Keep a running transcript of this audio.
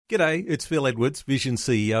G'day, it's Phil Edwards, Vision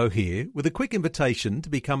CEO here, with a quick invitation to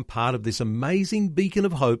become part of this amazing beacon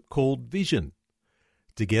of hope called Vision.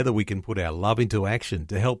 Together we can put our love into action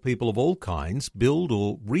to help people of all kinds build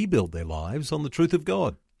or rebuild their lives on the truth of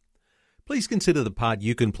God. Please consider the part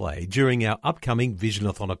you can play during our upcoming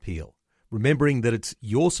Visionathon appeal, remembering that it's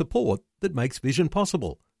your support that makes Vision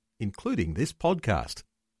possible, including this podcast.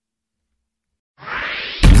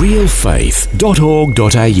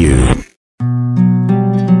 realfaith.org.au.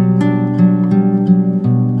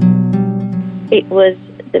 It was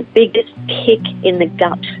the biggest kick in the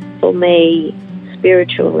gut for me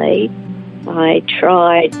spiritually. I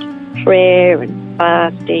tried prayer and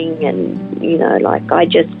fasting and,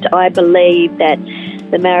 I believed that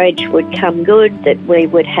the marriage would come good, that we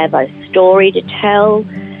would have a story to tell,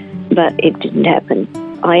 but it didn't happen.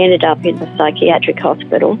 I ended up in a psychiatric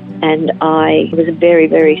hospital and I was very,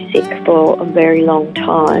 very sick for a very long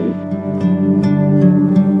time.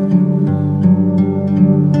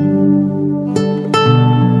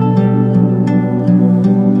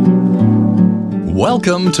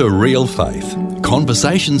 Welcome to Real Faith.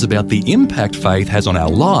 Conversations about the impact faith has on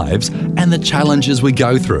our lives and the challenges we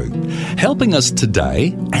go through, helping us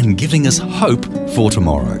today and giving us hope for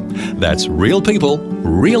tomorrow. That's real people,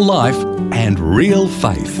 real life, and real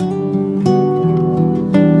faith.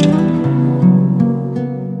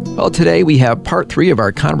 Well, today we have part 3 of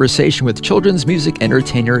our conversation with children's music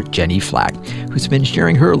entertainer Jenny Flack, who's been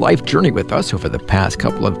sharing her life journey with us over the past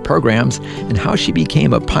couple of programs and how she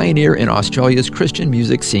became a pioneer in Australia's Christian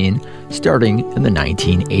music scene starting in the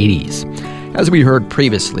 1980s. As we heard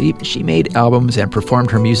previously, she made albums and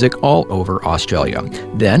performed her music all over Australia.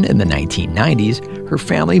 Then, in the 1990s, her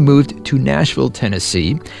family moved to Nashville,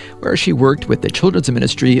 Tennessee, where she worked with the children's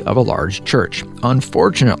ministry of a large church.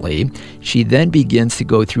 Unfortunately, she then begins to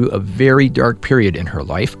go through a very dark period in her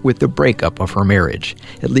life with the breakup of her marriage.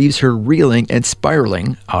 It leaves her reeling and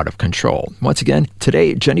spiraling out of control. Once again,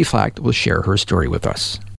 today, Jenny Flack will share her story with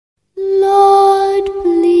us. Lord,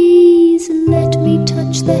 please let me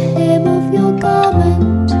touch the hem of your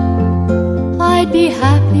garment. I'd be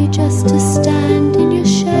happy just to stand in your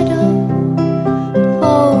shadow.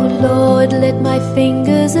 Oh Lord, let my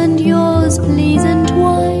fingers and yours please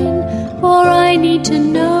entwine, for I need to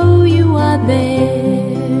know you are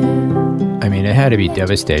there. I mean, it had to be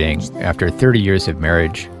devastating. After 30 years of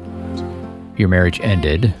marriage, your marriage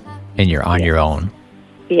ended and you're on your own.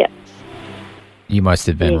 Yeah. You must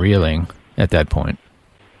have been reeling at that point.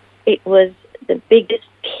 It was the biggest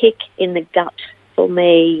kick in the gut for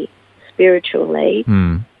me spiritually.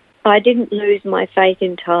 I didn't lose my faith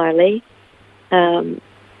entirely.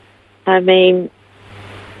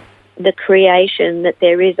 The creation that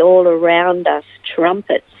there is all around us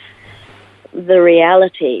trumpets the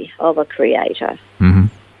reality of a creator. Mm-hmm.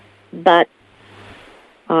 But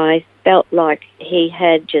I felt like he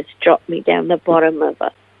had just dropped me down the bottom of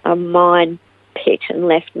a mine pit and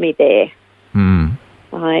left me there.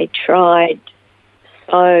 I tried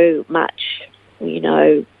so much,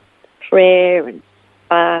 prayer and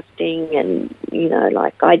fasting and,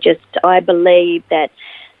 I believed that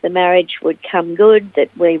the marriage would come good, that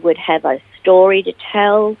we would have a story to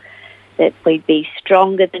tell, that we'd be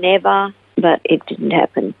stronger than ever, but it didn't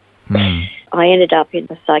happen. I ended up in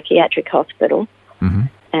a psychiatric hospital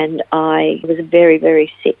and I was very,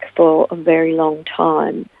 very sick for a very long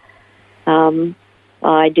time.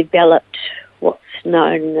 I developed what's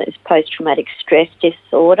known as post-traumatic stress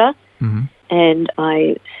disorder, and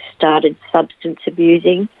I started substance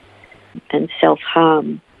abusing and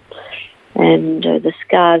self-harm. And the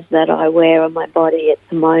scars that I wear on my body at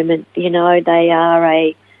the moment, they are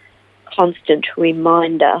a constant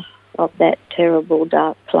reminder of that terrible,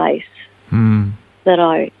 dark place that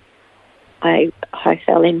I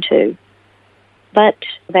fell into. But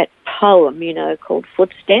that poem, called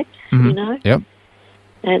Footsteps, Yep.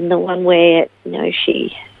 and the one where,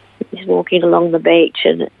 she is walking along the beach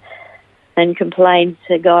and complains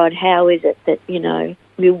to God, how is it that, you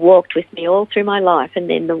walked with me all through my life, and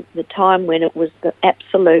then the time when it was the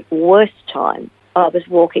absolute worst time, I was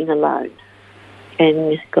walking alone.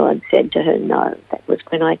 And God said to her, no, that was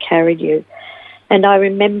when I carried you. And I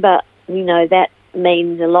remember, that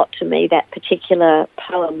means a lot to me, that particular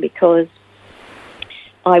poem, because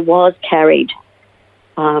I was carried.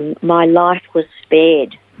 My life was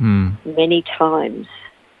spared many times.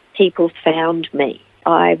 People found me.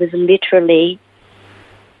 I was literally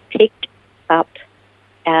picked up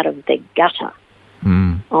out of the gutter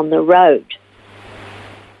on the road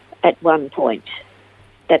at one point.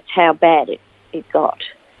 That's how bad it got.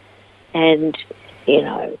 And,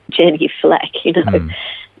 Jenny Flack,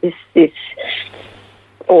 this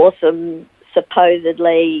awesome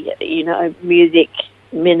supposedly, music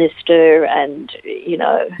minister and,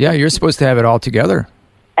 Yeah, you're supposed to have it all together.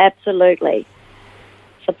 Absolutely.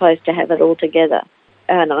 Supposed to have it all together.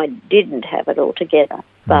 And I didn't have it all together.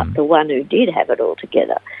 But the one who did have it all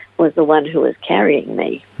together was the one who was carrying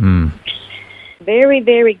me. Very,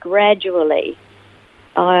 very gradually,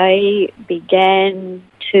 I began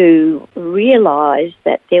to realize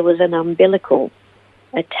that there was an umbilical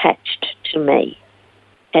attached to me,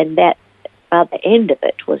 and that other end of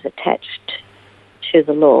it was attached to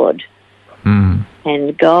the Lord.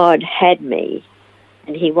 And God had me,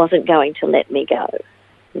 and He wasn't going to let me go.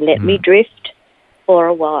 He let me drift for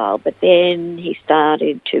a while, but then He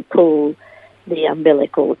started to pull the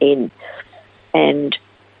umbilical in, and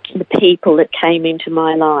the people that came into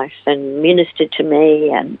my life and ministered to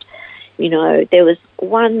me. And there was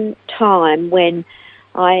one time when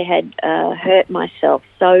I had hurt myself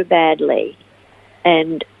so badly,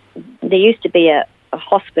 and there used to be a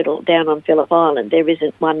hospital down on Phillip Island. There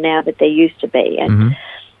isn't one now, but there used to be, and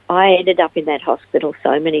I ended up in that hospital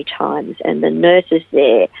so many times, and the nurses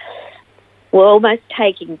there were almost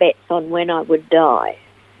taking bets on when I would die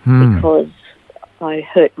because I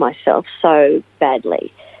hurt myself so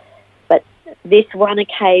badly. But this one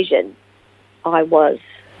occasion, I was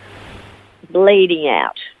bleeding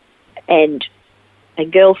out, and a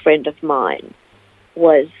girlfriend of mine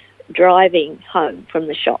was driving home from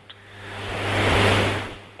the shops,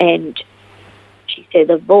 and she said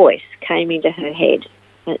a voice came into her head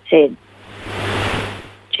that said,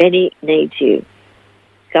 "Jenny needs you.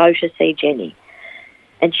 Go to see Jenny."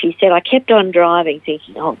 And she said, I kept on driving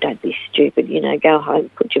thinking, oh, don't be stupid, go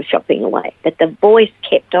home, put your shopping away. But the voice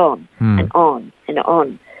kept on and on and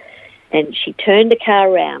on. And she turned the car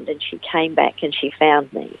around and she came back and she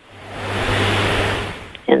found me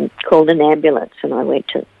and called an ambulance, and I went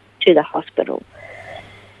to the hospital.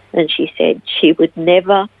 And she said she would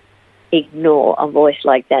never ignore a voice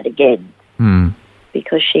like that again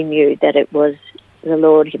because she knew that it was the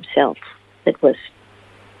Lord Himself that was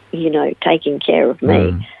taking care of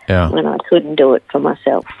me when I couldn't do it for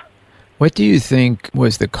myself. What do you think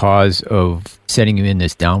was the cause of setting you in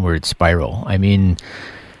this downward spiral? I mean,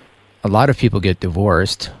 a lot of people get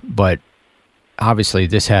divorced, but obviously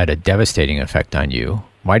this had a devastating effect on you.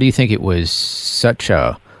 Why do you think it was such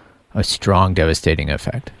a strong, devastating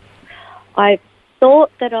effect? I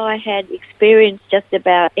thought that I had experienced just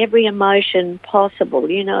about every emotion possible,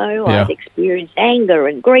 I'd experienced anger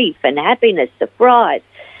and grief and happiness, surprise,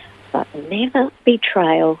 but never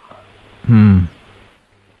betrayal.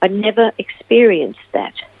 I'd never experienced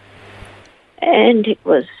that. And it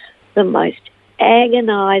was the most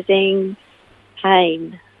agonizing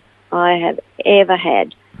pain I have ever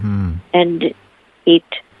had. And it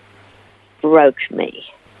broke me.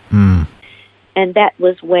 And that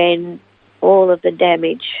was when all of the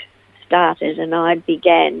damage started, and I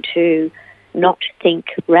began to not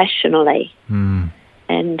think rationally. And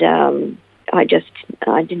I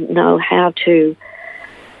didn't know how to.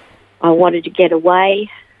 I wanted to get away.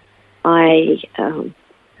 I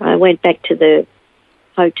went back to the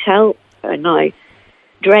hotel and I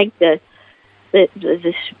drank the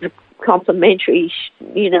complimentary,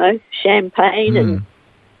 champagne and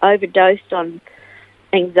overdosed on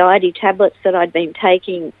anxiety tablets that I'd been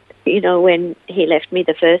taking, when he left me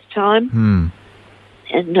the first time.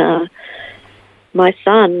 And my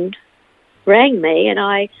son rang me, and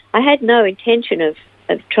I had no intention of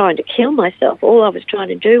trying to kill myself. All I was trying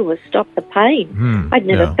to do was stop the pain. I'd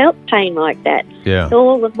never felt pain like that.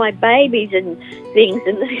 All of my babies and things,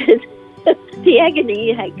 and the agony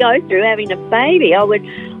you go through having a baby. I would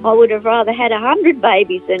have rather had 100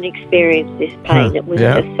 babies than experienced this pain. It was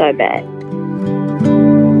just so bad.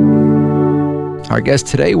 Our guest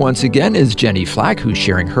today, once again, is Jenny Flack, who's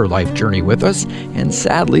sharing her life journey with us. And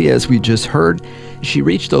sadly, as we just heard, she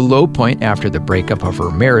reached a low point after the breakup of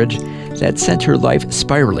her marriage that sent her life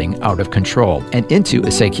spiraling out of control and into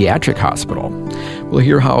a psychiatric hospital. We'll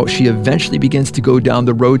hear how she eventually begins to go down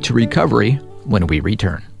the road to recovery when we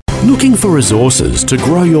return. Looking for resources to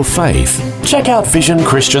grow your faith? Check out Vision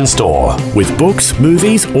Christian Store with books,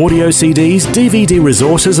 movies, audio CDs, DVD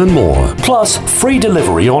resources and more. Plus, free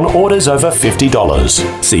delivery on orders over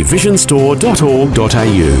 $50. See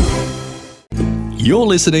visionstore.org.au. You're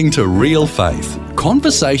listening to Real Faith,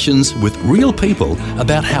 conversations with real people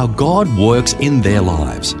about how God works in their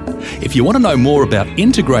lives. If you want to know more about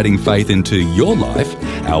integrating faith into your life,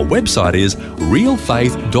 our website is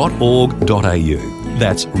realfaith.org.au.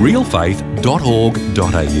 That's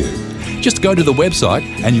realfaith.org.au. Just go to the website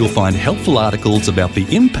and you'll find helpful articles about the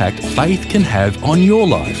impact faith can have on your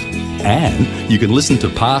life. And you can listen to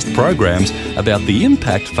past programs about the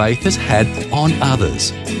impact faith has had on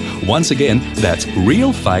others. Once again, that's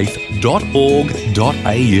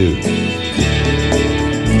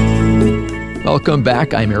realfaith.org.au. Welcome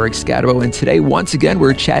back. I'm Eric Scatabo, and today, once again,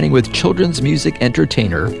 we're chatting with children's music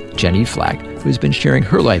entertainer Jenny Flack, who's been sharing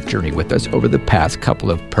her life journey with us over the past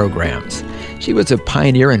couple of programs. She was a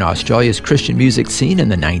pioneer in Australia's Christian music scene in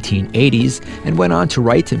the 1980s and went on to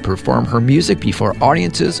write and perform her music before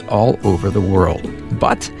audiences all over the world.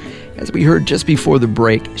 But, as we heard just before the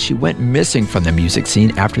break, she went missing from the music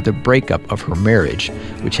scene after the breakup of her marriage,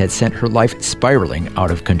 which had sent her life spiraling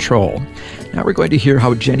out of control. Now we're going to hear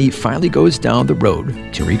how Jenny finally goes down the road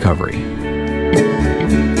to recovery.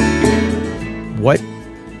 What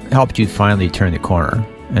helped you finally turn the corner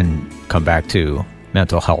and come back to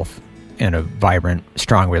mental health and a vibrant,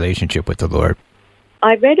 strong relationship with the Lord?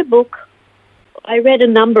 I read a book. I read a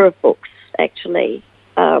number of books, actually.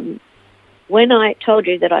 When I told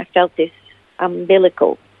you that I felt this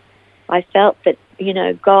umbilical, I felt that,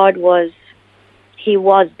 God He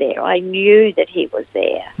was there. I knew that He was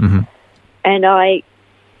there. Mm-hmm. And I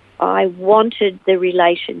wanted the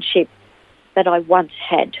relationship that I once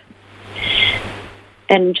had.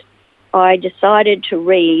 And I decided to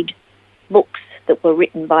read books that were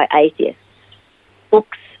written by atheists.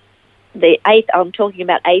 I'm talking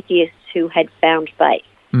about atheists who had found faith.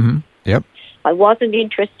 Mm-hmm. Yep. I wasn't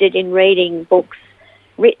interested in reading books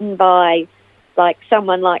written by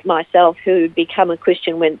someone like myself who'd become a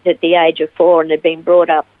Christian at the age of 4 and had been brought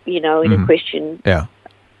up, in a Christian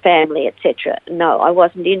family, etc. No, I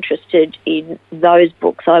wasn't interested in those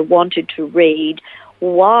books. I wanted to read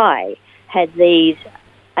why had these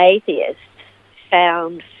atheists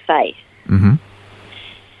found faith. Mm-hmm.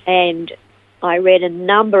 And I read a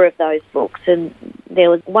number of those books, and there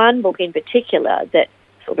was one book in particular that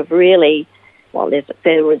sort of really,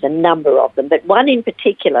 there was a number of them, but one in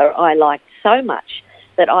particular I liked so much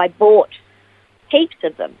that I bought heaps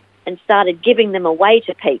of them and started giving them away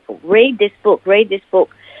to people. Read this book.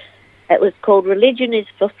 It was called Religion is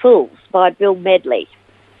for Fools by Bill Medley.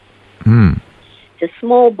 Mm. It's a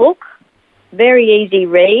small book, very easy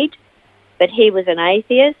read, but he was an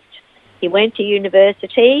atheist. He went to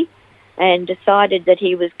university and decided that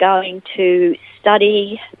he was going to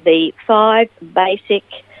study the 5 basic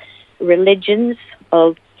religions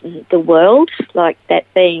of the world, like that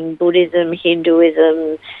being Buddhism,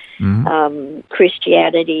 Hinduism,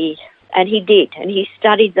 Christianity, and he did, and he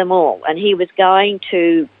studied them all, and he was going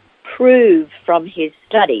to prove from his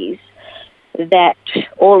studies that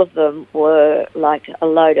all of them were like a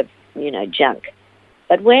load of, junk.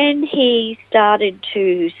 But when he started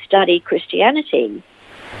to study Christianity,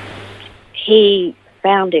 he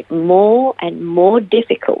found it more and more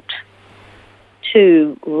difficult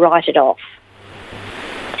to write it off.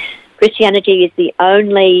 Christianity is the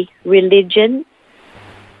only religion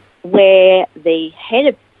where the head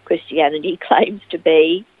of Christianity claims to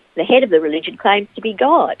be, the head of the religion claims to be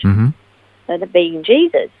God, that being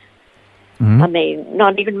Jesus. Mm-hmm. I mean,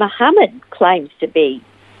 not even Muhammad claims to be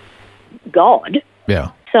God.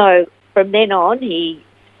 Yeah. So from then on, he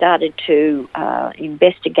started to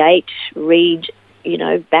investigate, read,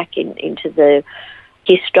 back into the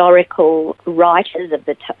historical writers of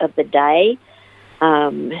the day,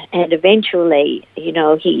 and eventually,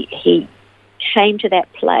 he came to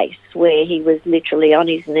that place where he was literally on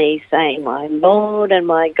his knees saying, "My Lord and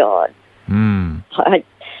my God." Mm.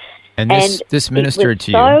 And this ministered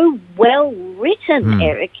to you. It was so well written,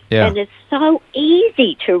 Eric, and it's so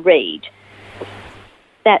easy to read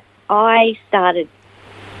that I started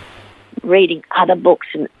reading other books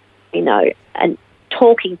and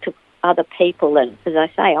talking to other people. And as I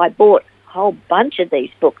say, I bought a whole bunch of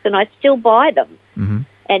these books, and I still buy them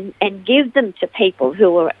and give them to people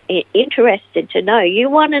who are interested to know. You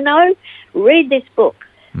want to know? Read this book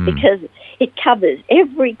because it covers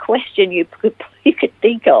every question you could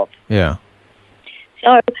think of. Yeah.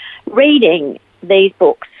 So reading these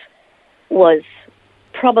books was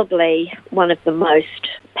probably one of the most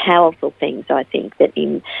powerful things, I think, that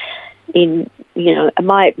in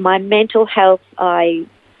my mental health, I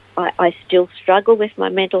still struggle with my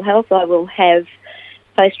mental health. I will have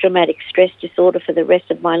post-traumatic stress disorder for the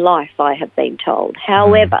rest of my life, I have been told.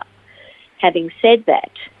 However, having said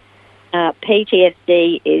that,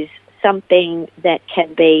 PTSD is something that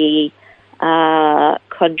can be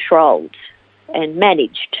controlled and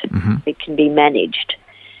managed. It can be managed.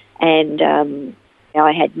 And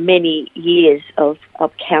I had many years of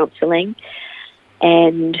counselling,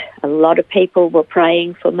 and a lot of people were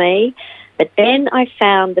praying for me. But then I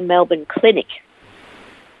found the Melbourne Clinic,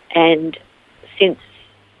 and since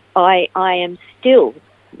I am still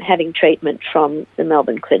having treatment from the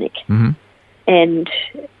Melbourne Clinic. Mm-hmm. And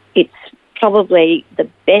it's probably the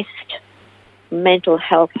best mental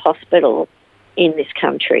health hospital in this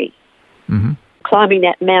country. Mm-hmm. Climbing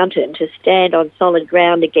that mountain to stand on solid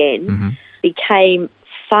ground again Mm-hmm. became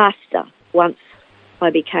faster once I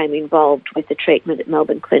became involved with the treatment at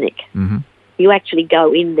Melbourne Clinic. Mm-hmm. You actually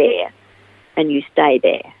go in there and you stay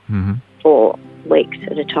there Mm-hmm. for weeks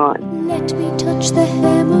at a time. Let me touch the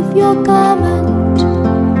hem of your garment.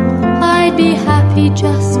 I'd be happy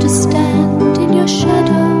just to stand in your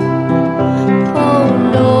shadow.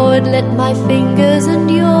 Oh Lord, let my fingers and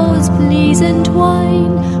yours please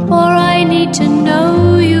entwine, for I need to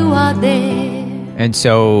know you are there. And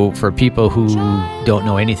so for people who don't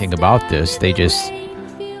know anything about this, they just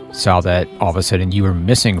saw that all of a sudden you were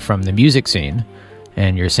missing from the music scene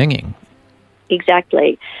and you're singing.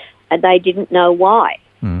 Exactly. And they didn't know why.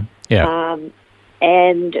 Yeah.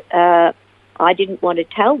 And I didn't want to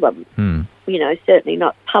tell them, certainly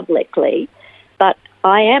not publicly. But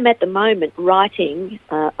I am at the moment writing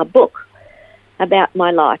a book about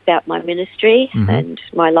my life, about my ministry and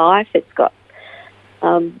my life. It's got,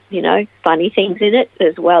 funny things in it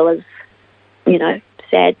as well as,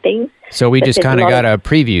 sad things. So we But just there's kind a of lot got a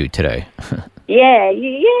preview today.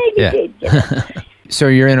 You did. Yeah. So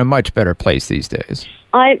you're in a much better place these days.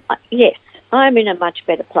 Yes, I'm in a much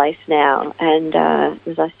better place now. And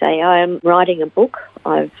as I say, I am writing a book.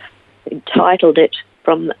 I've entitled it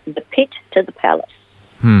From the Pit to the Palace.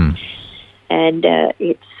 And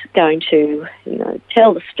it's going to,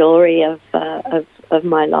 tell the story of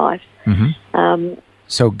my life.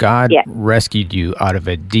 So God rescued you out of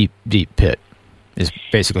a deep, deep pit, is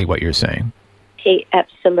basically what you're saying. He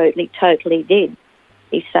absolutely, totally did.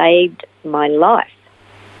 He saved my life.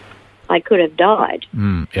 I could have died,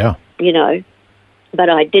 Yeah. but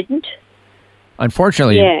I didn't.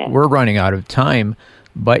 Unfortunately, we're running out of time,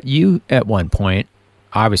 but you, at one point,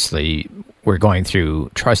 obviously were going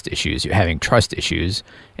through trust issues. You're having trust issues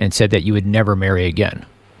and said that you would never marry again.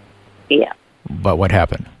 Yeah. But what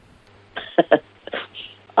happened?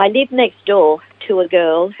 I lived next door to a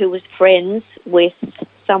girl who was friends with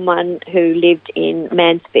someone who lived in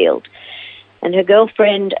Mansfield. And her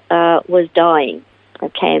girlfriend was dying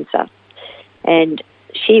of cancer. And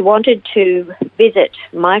she wanted to visit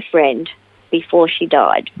my friend before she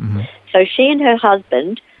died. So she and her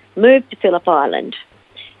husband moved to Phillip Island.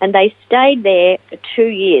 And they stayed there for 2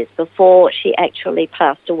 years before she actually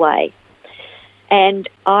passed away. And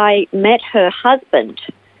I met her husband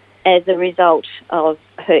as a result of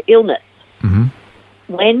her illness.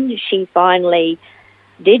 When she finally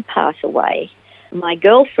did pass away, my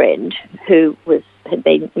girlfriend, who had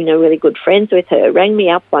been really good friends with her, rang me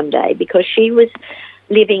up one day because she was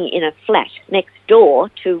living in a flat next door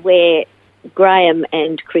to where Graham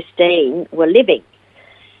and Christine were living.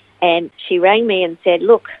 And she rang me and said,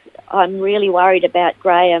 look, I'm really worried about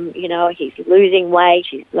Graham. He's losing weight.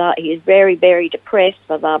 He's very, very depressed,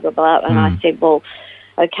 blah, blah, blah, blah. And I said, well,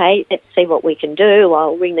 okay, let's see what we can do.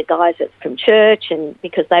 I'll ring the guys from church, and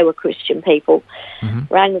because they were Christian people,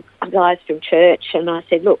 rang the guys from church, and I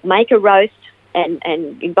said, look, make a roast and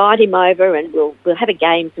invite him over, and we'll have a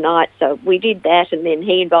games night. So we did that, and then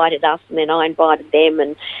he invited us, and then I invited them,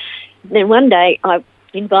 and then one day I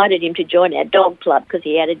invited him to join our dog club because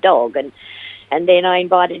he had a dog, and then I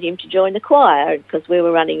invited him to join the choir because we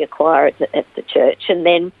were running a choir at the church. And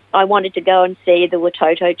then I wanted to go and see the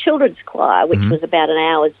Watoto Children's Choir, which was about an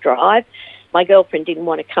hour's drive. My girlfriend didn't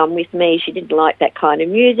want to come with me. She didn't like that kind of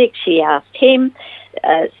music. She asked him.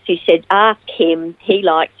 She said, ask him. He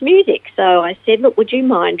likes music. So I said, look, would you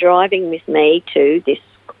mind driving with me to this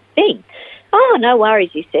thing? Oh, no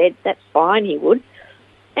worries, he said. That's fine, he would.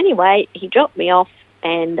 Anyway, he dropped me off,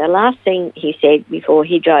 and the last thing he said before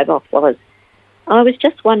he drove off was, I was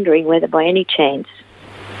just wondering whether by any chance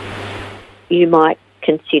you might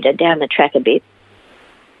consider down the track a bit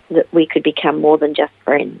that we could become more than just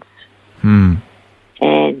friends.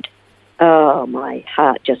 And, my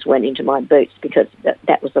heart just went into my boots because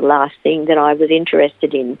that was the last thing that I was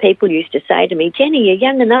interested in. People used to say to me, Jenny, you're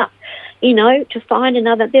young enough, to find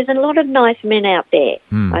another. There's a lot of nice men out there.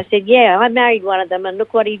 I said, yeah, I married one of them and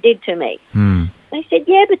look what he did to me. They said,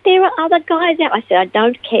 yeah, but there are other guys out. I said, I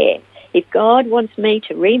don't care. If God wants me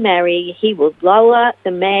to remarry, he will lower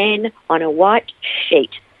the man on a white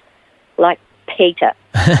sheet like Peter.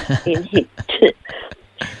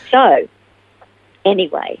 So,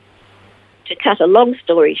 anyway, to cut a long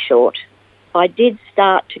story short, I did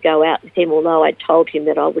start to go out with him, although I told him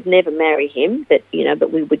that I would never marry him, but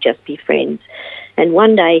we would just be friends. And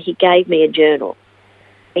one day he gave me a journal,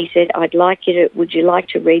 he said, would you like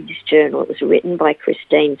to read this journal? It was written by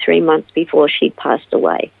Christine 3 months before she passed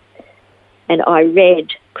away. And I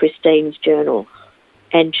read Christine's journal.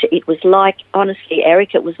 And it was like, honestly,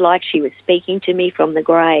 Eric, it was like she was speaking to me from the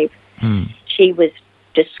grave. She was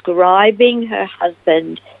describing her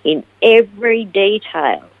husband in every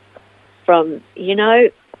detail, from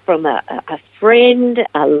a friend,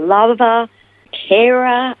 a lover,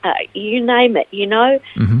 carer, you name it,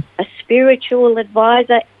 a spiritual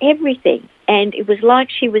advisor, everything. And it was like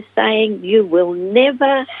she was saying, you will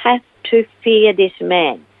never have to fear this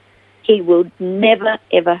man. He will never,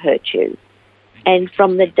 ever hurt you. And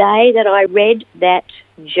from the day that I read that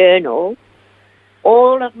journal,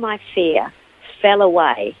 all of my fear fell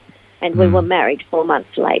away, and we were married 4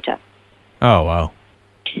 months later. Oh, wow.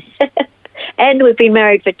 And we've been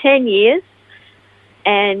married for 10 years,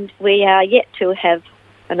 and we are yet to have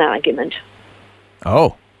an argument.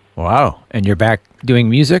 Oh, wow. And you're back doing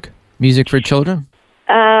music? Music for children?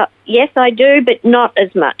 Yes, I do, but not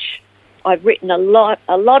as much. I've written a lot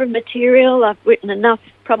of material. I've written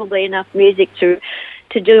probably enough music to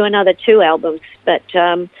do another 2 albums. But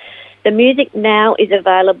the music now is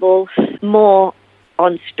available more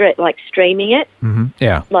on streaming it.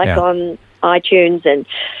 Yeah. On iTunes and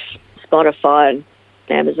Spotify and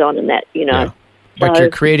Amazon and that, Yeah. But you're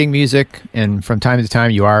creating music, and from time to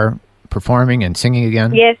time you are performing and singing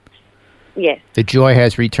again? Yes. The joy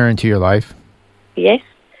has returned to your life? Yes,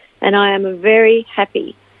 and I am very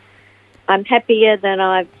happy. I'm happier than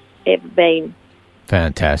I've ever been.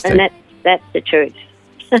 Fantastic. And that's the truth.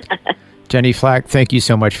 Jenny Flack, thank you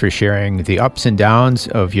so much for sharing the ups and downs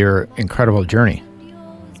of your incredible journey.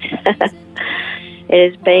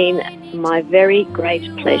 It has been my very great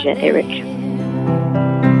pleasure, Eric.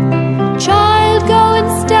 Child, go and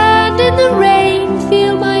stand in the rain.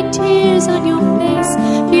 Feel my tears on your face.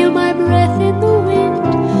 Feel my breath in the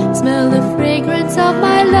wind. Smell the fragrance of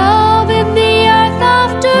my love in the earth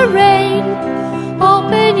after rain.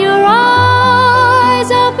 Open your eyes,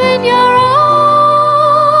 open your eyes.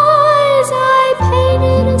 I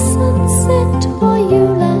painted a sunset for you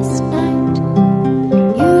last night.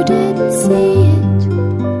 You didn't see it,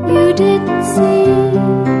 you didn't see.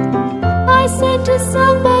 I sent a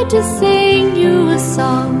songbird to sing you a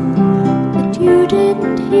song, but you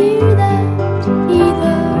didn't hear that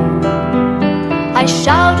either. I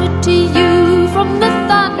shouted to you from the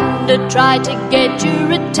thunder, tried to get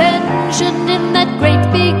your attention in that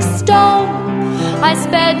great big storm. I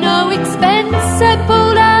spared no expense, I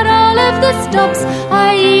pulled out all of the stops,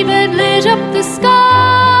 I even lit up the sky.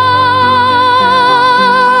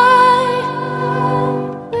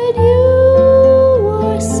 But you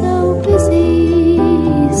were so busy,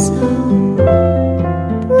 so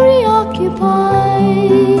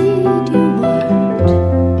preoccupied, you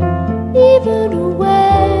weren't even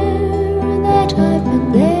aware that I've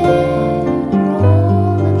been there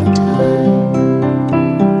all of the time.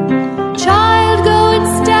 Child, go and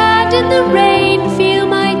stand in the rain. Feel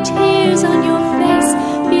my tears on your face.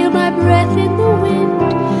 Feel my breath in the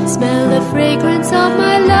wind. Smell the fragrance of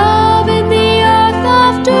my love in the earth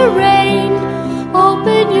after rain.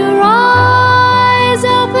 Open your eyes,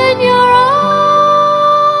 open your eyes,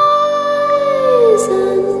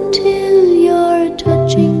 until you're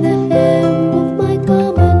touching the hem of my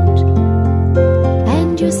garment,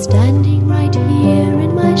 and you're standing right here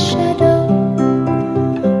in my shadow.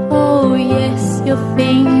 Oh yes, your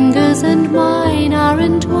fingers and mine are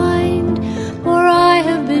entwined, for I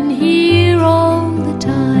have been here all the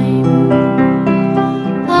time.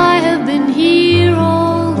 I have been here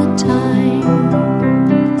all the time.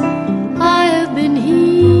 I have been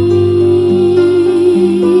here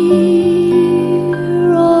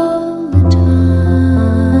all the time.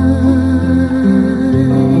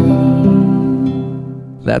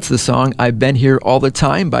 That's the song I've Been Here All the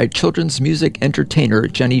Time by children's music entertainer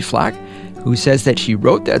Jenny Flack, who says that she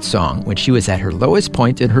wrote that song when she was at her lowest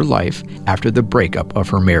point in her life after the breakup of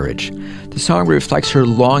her marriage. The song reflects her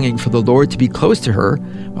longing for the Lord to be close to her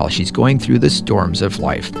while she's going through the storms of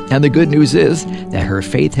life. And the good news is that her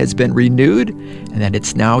faith has been renewed and that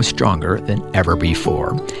it's now stronger than ever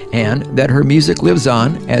before. And that her music lives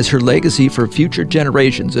on as her legacy for future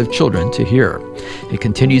generations of children to hear. It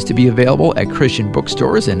continues to be available at Christian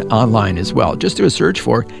bookstores and online as well. Just do a search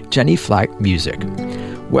for Jenny Flack Music.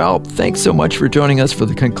 Well, thanks so much for joining us for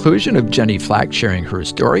the conclusion of Jenny Flack sharing her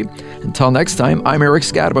story. Until next time, I'm Eric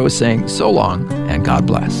Scadabo saying so long and God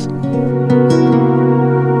bless.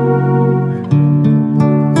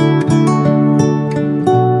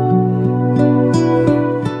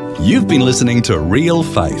 You've been listening to Real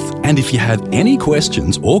Faith, and if you have any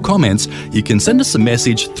questions or comments, you can send us a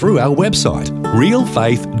message through our website,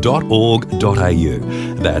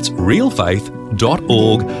 realfaith.org.au. That's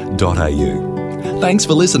realfaith.org.au. Thanks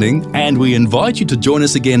for listening, and we invite you to join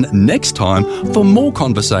us again next time for more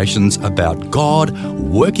conversations about God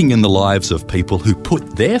working in the lives of people who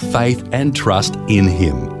put their faith and trust in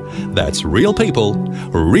Him. That's real people,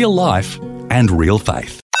 real life, and real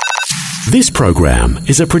faith. This program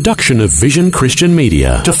is a production of Vision Christian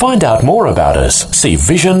Media. To find out more about us, see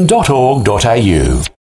vision.org.au.